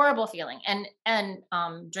a horrible feeling. And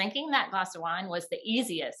drinking that glass of wine was the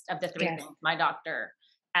easiest of the three Yes. things my doctor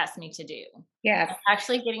asked me to do. Yes.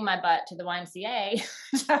 Actually getting my butt to the YMCA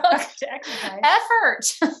took To exercise. effort.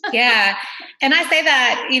 Yeah. And I say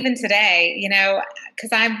that even today,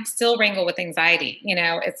 because I'm still wrangle with anxiety.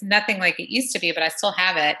 It's nothing like it used to be, but I still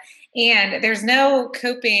have it. And there's no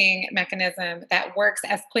coping mechanism that works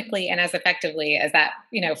as quickly and as effectively as that,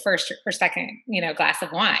 first or second, glass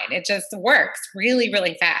of wine. It just works really,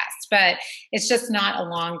 really fast, but it's just not a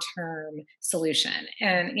long-term solution.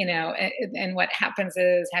 And what happens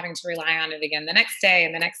is having to rely on it again the next day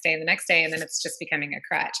and the next day and the next day. And then it's just becoming a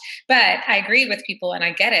crutch. But I agree with people, and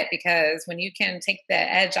I get it, because when you can take the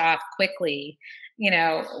edge off quickly,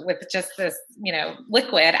 with just this,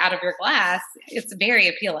 liquid out of your glass, it's very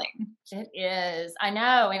appealing. It is. I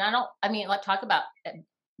know. And like talk about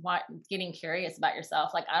what getting curious about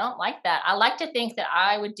yourself. Like, I don't like that. I like to think that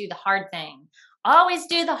I would do the hard thing always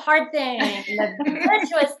do the hard thing, and the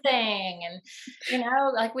virtuous thing. And,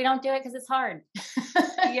 like we don't do it because it's hard.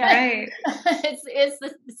 Yeah. Right.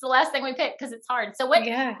 It's the last thing we pick because it's hard. So what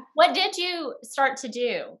did you start to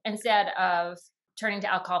do instead of turning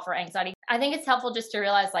to alcohol for anxiety? I think it's helpful just to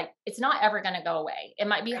realize like it's not ever going to go away. It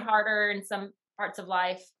might be harder in some parts of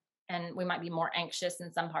life, and we might be more anxious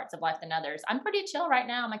in some parts of life than others. I'm pretty chill right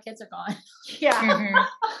now. My kids are gone. Yeah.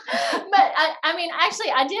 Mm-hmm. But I mean,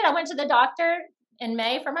 actually I did. I went to the doctor in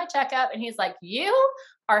May for my checkup, and he's like, you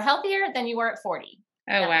are healthier than you were at 40.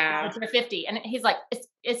 Oh, wow. Or 50. And he's like,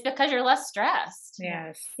 it's because you're less stressed.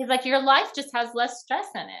 Yes. He's like, your life just has less stress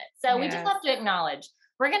in it. So we just Yes. have to acknowledge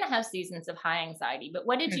we're going to have seasons of high anxiety. But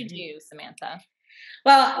what did you Mhm. do, Samantha?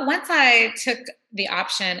 Well, once I took the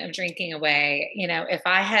option of drinking away, if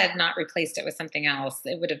I had not replaced it with something else,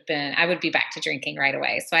 I would be back to drinking right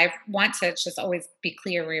away. So I want to just always be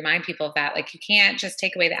clear and remind people of that. Like, you can't just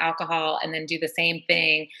take away the alcohol and then do the same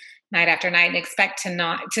thing night after night and expect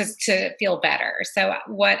to feel better. So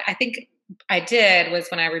what I think I did was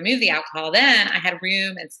when I removed the alcohol, then I had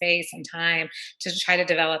room and space and time to try to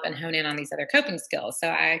develop and hone in on these other coping skills. So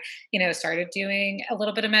I, started doing a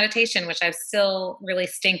little bit of meditation, which I still really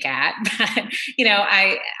stink at, but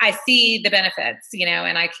I see the benefits,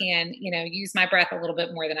 and I can, use my breath a little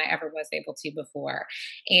bit more than I ever was able to before.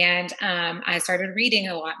 And I started reading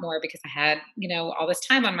a lot more because I had, all this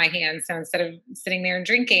time on my hands. So instead of sitting there and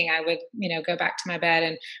drinking, I would, go back to my bed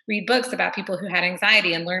and read books about people who had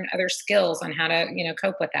anxiety and learn other skills on how to,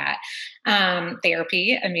 cope with that.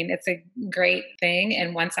 Therapy, I mean, it's a great thing.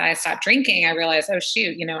 And once I stopped drinking, I realized, oh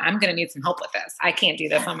shoot, I'm going to need some help with this. I can't do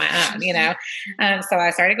this on my own, so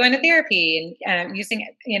I started going to therapy and using,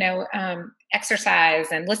 exercise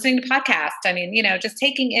and listening to podcasts. I mean, just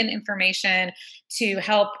taking in information to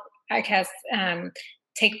help, I guess,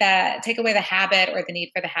 take away the habit or the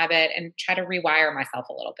need for the habit and try to rewire myself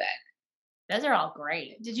a little bit. Those are all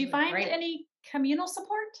great. Did you find any communal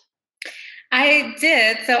support? I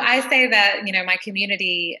did. So I say that, my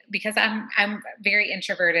community, because I'm very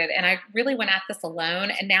introverted and I really went at this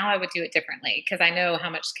alone, and now I would do it differently because I know how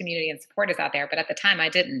much community and support is out there. But at the time I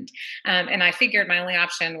didn't. And I figured my only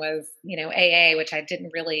option was, AA, which I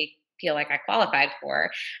didn't really feel like I qualified for.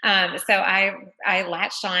 So I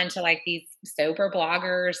latched on to like these sober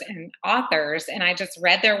bloggers and authors, and I just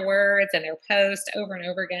read their words and their posts over and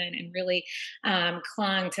over again, and really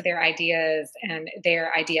clung to their ideas and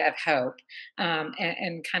their idea of hope,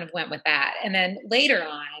 and kind of went with that. And then later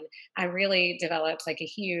on, I really developed like a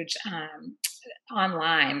huge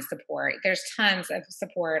online support. There's tons of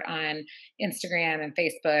support on Instagram and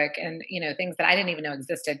Facebook and, things that I didn't even know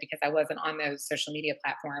existed because I wasn't on those social media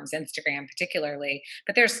platforms, Instagram particularly.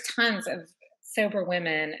 But there's tons of sober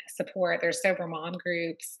women support. There's sober mom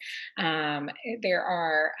groups. There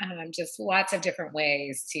are just lots of different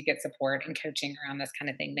ways to get support and coaching around this kind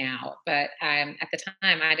of thing now. But at the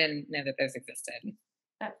time, I didn't know that those existed.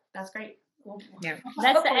 That's great. Well, Yeah.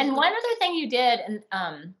 And one other thing you did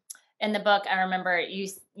in the book, I remember you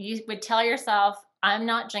would tell yourself, I'm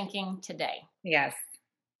not drinking today. Yes.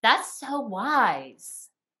 That's so wise.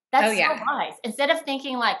 That's Oh, yeah. so wise. Instead of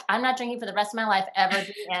thinking like, I'm not drinking for the rest of my life ever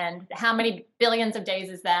to the end. How many billions of days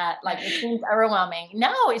is that? Like, it seems overwhelming.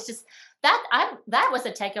 No, it's just that was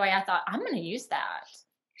a takeaway. I thought, I'm going to use that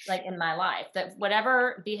like in my life, that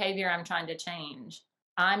whatever behavior I'm trying to change,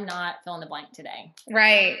 I'm not fill in the blank today.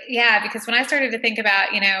 Right. Yeah. Because when I started to think about,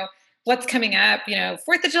 what's coming up,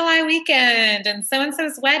 4th of July weekend and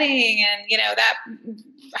so-and-so's wedding and, that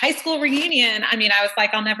high school reunion. I mean, I was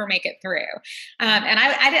like, I'll never make it through. And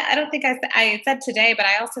I don't think I said today, but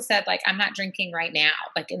I also said like, I'm not drinking right now,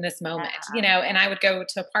 like in this moment, and I would go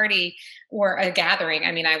to a party or a gathering.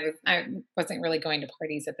 I mean, I wasn't really going to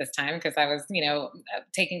parties at this time because I was,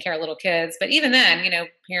 taking care of little kids. But even then,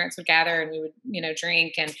 parents would gather and we would,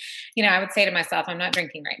 drink. And, I would say to myself, I'm not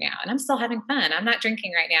drinking right now. And I'm still having fun. I'm not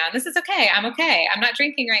drinking right now. And this is okay. I'm okay. I'm not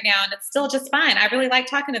drinking right now. And it's still just fine. I really like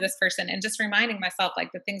talking to this person and just reminding myself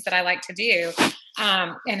like the things that I like to do,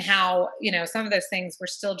 and how, some of those things were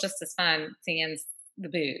still just as fun seeing the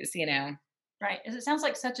booze, Right. It sounds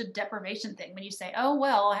like such a deprivation thing when you say, oh,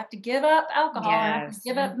 well, I have to give up alcohol. I have to Yes.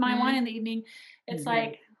 give up my Mhm. wine in the evening. It's Mhm.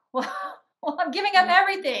 like, well, I'm giving up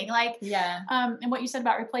everything. Like, Yeah. and what you said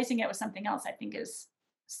about replacing it with something else, I think is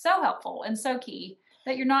so helpful and so key,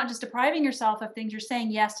 that you're not just depriving yourself of things, you're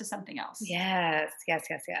saying yes to something else. Yes.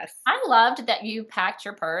 I loved that you packed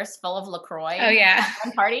your purse full of LaCroix. Oh, yeah. at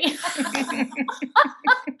one party. I like that.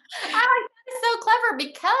 It's so clever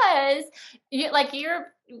because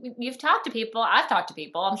you've talked to people, I've talked to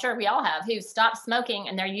people, I'm sure we all have, who've stopped smoking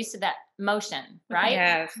and they're used to that motion, right?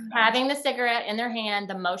 Yes. Having the cigarette in their hand,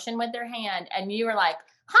 the motion with their hand, and you were like,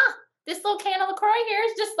 huh, this little can of LaCroix here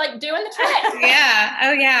is just like doing the trick. Yeah.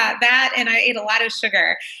 Oh, yeah. That, and I ate a lot of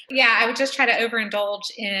sugar. Yeah. I would just try to overindulge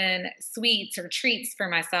in sweets or treats for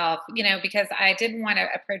myself, because I didn't want to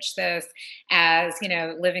approach this as,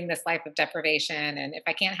 living this life of deprivation. And if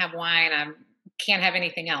I can't have wine, can't have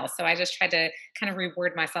anything else. So I just tried to kind of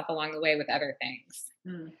reward myself along the way with other things.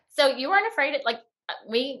 Mm. So you weren't afraid of, like,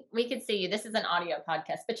 we could see you. This is an audio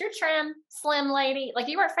podcast, but you're trim, slim lady. Like,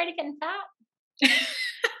 you weren't afraid of getting fat?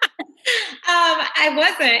 I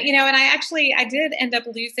wasn't, and I did end up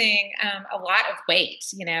losing a lot of weight,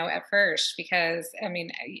 at first, because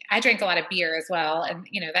I drank a lot of beer as well. And,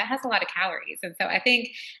 that has a lot of calories. And so I think,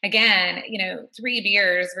 again, 3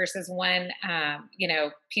 beers versus one,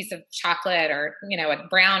 piece of chocolate or, a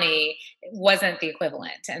brownie wasn't the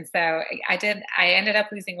equivalent. And so I ended up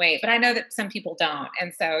losing weight, but I know that some people don't.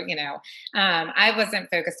 And so, I wasn't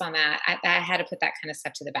focused on that. I had to put that kind of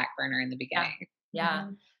stuff to the back burner in the beginning. Yeah.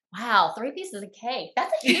 Mm-hmm. Wow, 3 pieces of cake.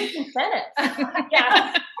 That's a huge incentive.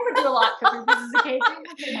 Yeah. I would do a lot for 3 pieces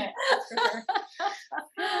of cake. For sure.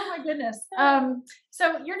 Oh my goodness.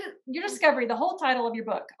 So your discovery, the whole title of your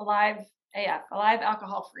book, Alive AF, Alive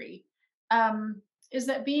Alcohol Free, is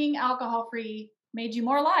that being alcohol free made you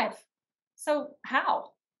more alive. So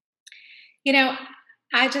how?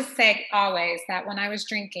 I just say always that when I was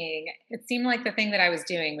drinking, it seemed like the thing that I was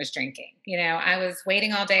doing was drinking. I was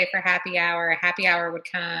waiting all day for happy hour. Happy hour would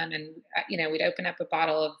come and, we'd open up a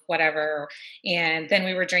bottle of whatever. And then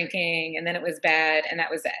we were drinking and then it was bed and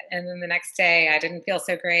that was it. And then the next day I didn't feel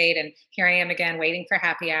so great. And here I am again, waiting for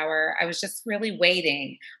happy hour. I was just really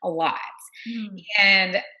waiting a lot.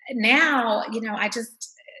 And now,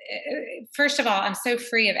 first of all, I'm so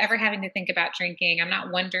free of ever having to think about drinking. I'm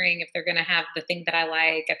not wondering if they're going to have the thing that I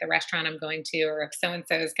like at the restaurant I'm going to, or if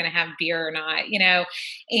so-and-so is going to have beer or not,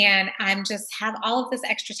 and I'm just have all of this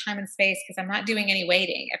extra time and space because I'm not doing any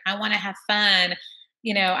waiting. If I want to have fun,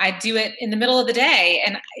 I do it in the middle of the day,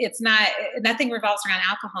 and nothing revolves around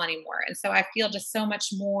alcohol anymore. And so I feel just so much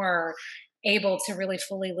more able to really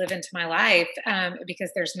fully live into my life,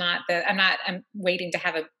 because I'm waiting to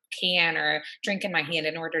have a can or a drink in my hand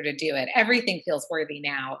in order to do it. Everything feels worthy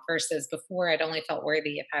now versus before I'd only felt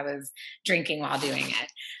worthy if I was drinking while doing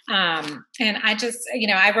it. And I just,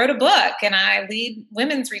 I wrote a book and I lead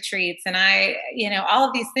women's retreats and all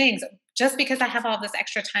of these things just because I have all this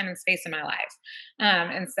extra time and space in my life.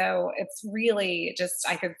 And so it's really just,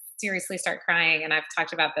 I could seriously start crying. And I've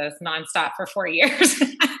talked about this nonstop for 4 years.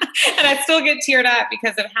 And I still get teared up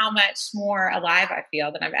because of how much more alive I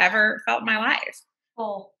feel than I've ever felt in my life.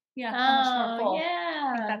 Full. Yeah. How much more full.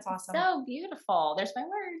 Yeah. I think that's awesome. So beautiful. There's my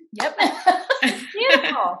word. Yep. It's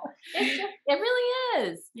beautiful. It really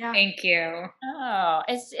is. Yeah. Thank you. Oh,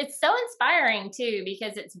 it's so inspiring too,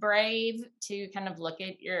 because it's brave to kind of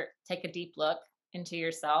take a deep look into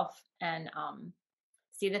yourself and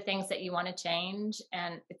see the things that you want to change.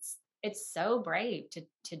 And it's so brave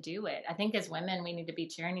to do it. I think as women, we need to be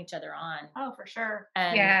cheering each other on. Oh, for sure.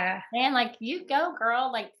 And man, like, you go,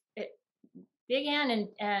 girl, like, dig in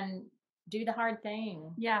and do the hard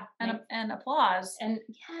thing. Yeah. And applause. And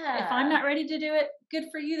if I'm not ready to do it, good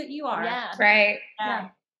for you that you are. Yeah. Right. Yeah.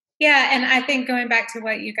 Yeah. And I think going back to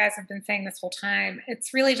what you guys have been saying this whole time,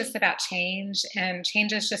 it's really just about change, and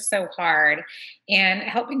change is just so hard, and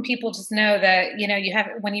helping people just know that,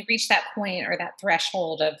 when you reach that point or that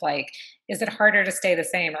threshold of like, is it harder to stay the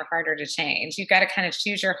same or harder to change? You've got to kind of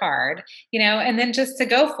choose your hard, and then just to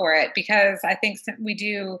go for it, because I think we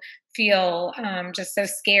do feel just so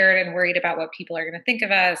scared and worried about what people are going to think of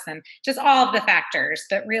us and just all of the factors.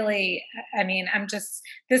 But really,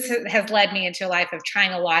 this has led me into a life of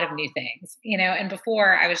trying a lot of new things, and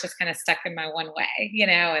before I was just kind of stuck in my one way,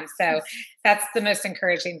 and so that's the most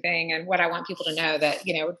encouraging thing. And what I want people to know that,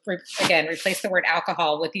 again, replace the word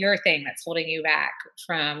alcohol with your thing that's holding you back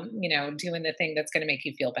from, doing the thing that's going to make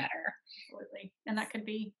you feel better. Absolutely. And it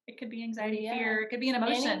could be anxiety, fear, it could be an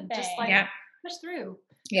emotion, just like push through.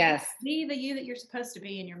 Yes. Be the you that you're supposed to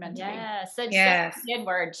be and you're meant to be. So yes. Good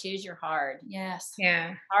word. Choose your hard. Yes.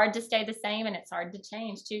 Yeah. Hard to stay the same and it's hard to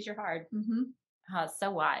change. Choose your hard. Mm-hmm. Oh,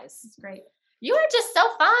 so wise. It's great. You are just so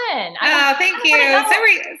fun. Thank you.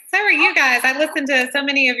 So are you guys. I listened to so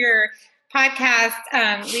many of your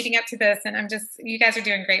podcast leading up to this, and you guys are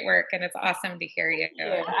doing great work, and it's awesome to hear you.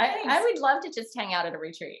 I would love to just hang out at a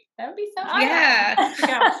retreat. That would be so fun. Yeah.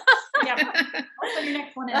 Yeah. Hopefully your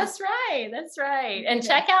next one is. That's right. That's right. And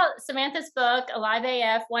check out Samantha's book, Alive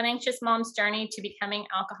AF, One Anxious Mom's Journey to Becoming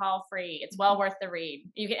Alcohol Free. It's well worth the read.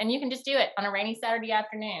 You can just do it on a rainy Saturday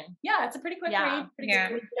afternoon. Yeah, it's a pretty quick read. Pretty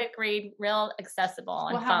quick read, real accessible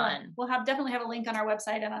and fun. We'll definitely have a link on our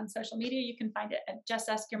website and on social media. You can find it at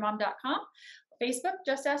justaskyourmom.com, Facebook,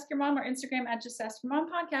 Just Ask Your Mom, or Instagram at Just Ask Your Mom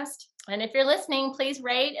Podcast. And if you're listening, please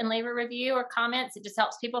rate and leave a review or comments. It just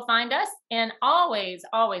helps people find us. And always,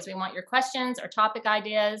 we want your questions or topic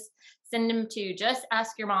ideas. Send them to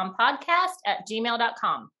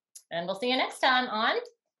justaskyourmompodcast@gmail.com. And we'll see you next time on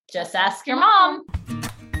Just Ask Your Mom.